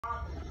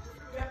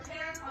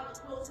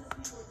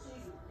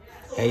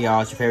Hey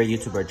y'all, it's your favorite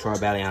YouTuber Troy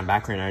Bailey. I'm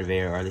back for another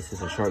video, or this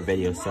is a short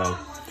video. So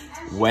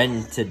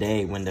when the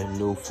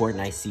new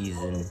Fortnite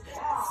season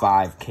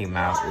 5 came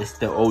out, it's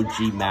the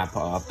OG map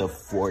of the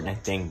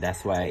Fortnite thing.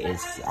 That's why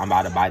I'm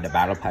about to buy the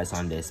battle pass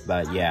on this.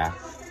 But yeah,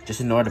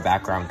 just ignore the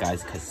background,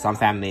 guys, because some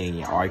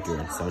family are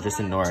arguing, so just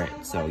ignore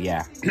it. So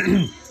yeah.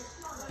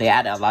 They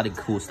added a lot of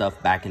cool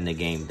stuff back in the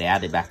game. They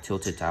added back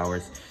Tilted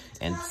Towers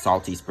and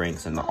Salty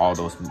Springs and all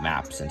those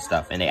maps and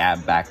stuff. And they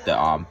add back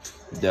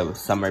the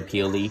Summer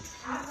Peely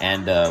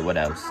and what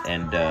else?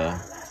 And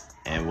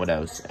what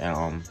else?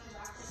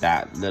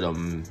 That little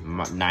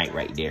night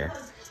right there.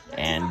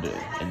 And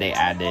they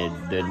added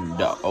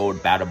the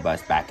old battle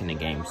bus back in the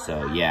game.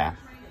 So yeah.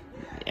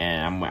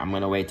 And I'm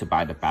gonna wait to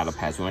buy the battle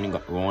pass. We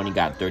only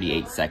got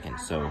 38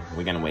 seconds, so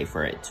we're gonna wait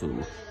for it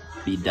to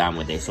be done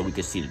with it so we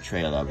can see the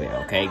trail of it.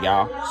 Okay,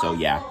 y'all? So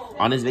yeah,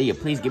 on this video,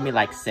 please give me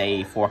like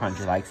say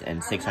 400 likes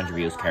and 600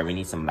 views. Okay, we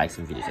need some likes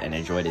and views, and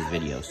enjoy this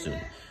video soon.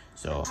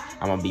 So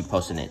I'm gonna be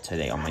posting it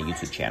today on my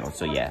YouTube channel.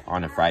 So yeah,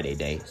 on a Friday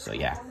day. So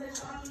yeah.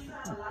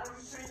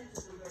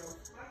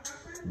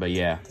 But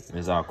yeah,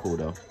 it's all cool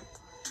though.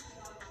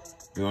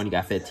 We only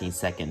got 15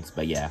 seconds,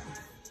 but yeah.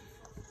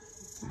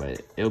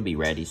 But it'll be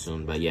ready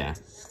soon, but yeah.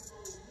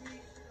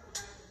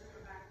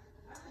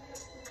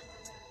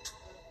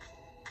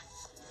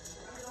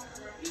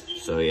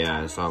 So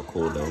yeah, it's all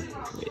cool though.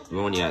 We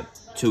only got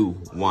 2,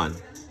 1,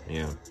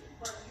 yeah.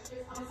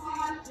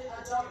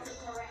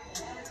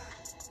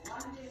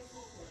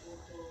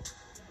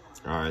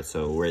 Alright,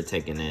 so we're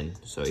taking in.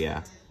 So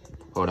yeah,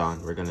 hold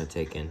on, we're gonna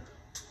take in.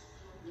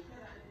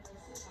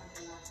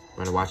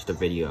 We're gonna watch the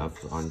video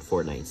on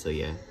Fortnite, so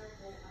yeah.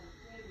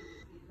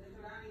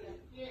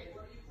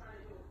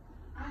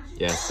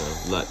 Yeah,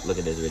 so look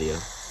at this video.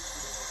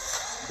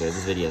 Yeah,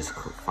 this video is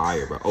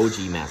fire, bro.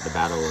 OG map, the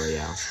Battle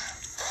Royale.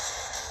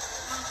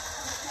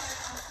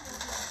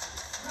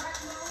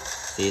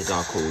 See, it's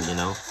all cool, you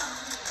know?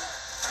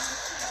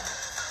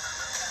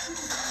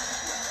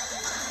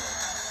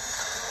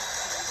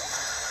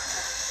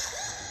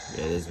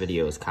 Yeah, this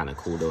video is kind of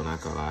cool though,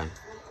 not gonna lie.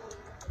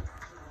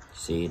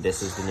 See,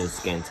 this is the new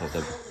skins of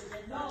the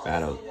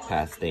Battle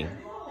Pass thing.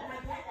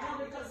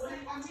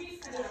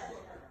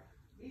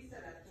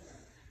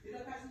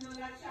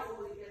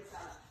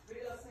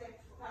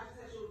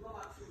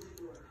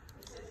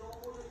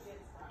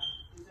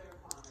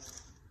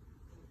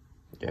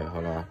 Yeah,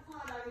 hold on.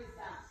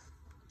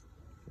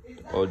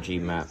 OG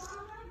map.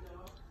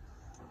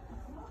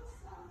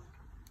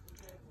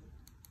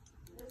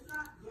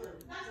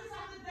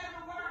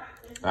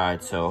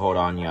 Alright, so hold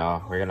on,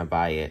 y'all. We're gonna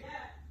buy it.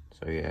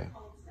 So yeah.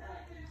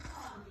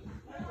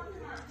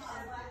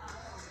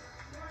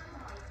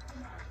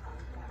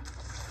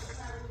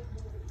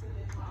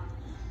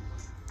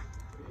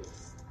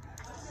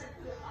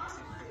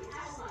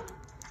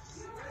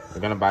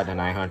 We're gonna buy the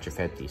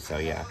 950, so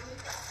yeah.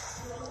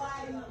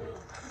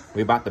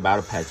 We bought the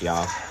battle pass,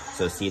 y'all.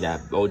 So see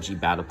that OG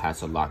battle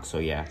pass unlocked, so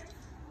yeah.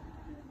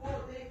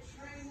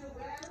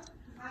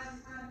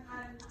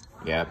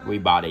 Yeah, we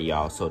bought it,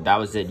 y'all. So that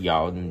was it,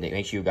 y'all.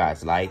 Make sure you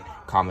guys like,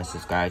 comment,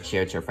 subscribe,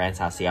 share to your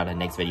friends. I'll see y'all in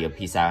the next video.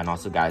 Peace out. And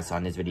also, guys,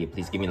 on this video,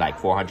 please give me like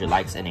 400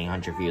 likes and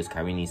 800 views,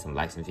 because we need some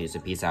likes and views. So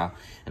peace out.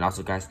 And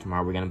also, guys,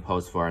 tomorrow we're gonna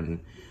post for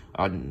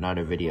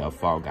another video of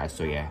Fall Guys.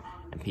 So yeah,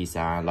 and peace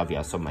out. I love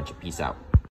y'all so much. Peace out.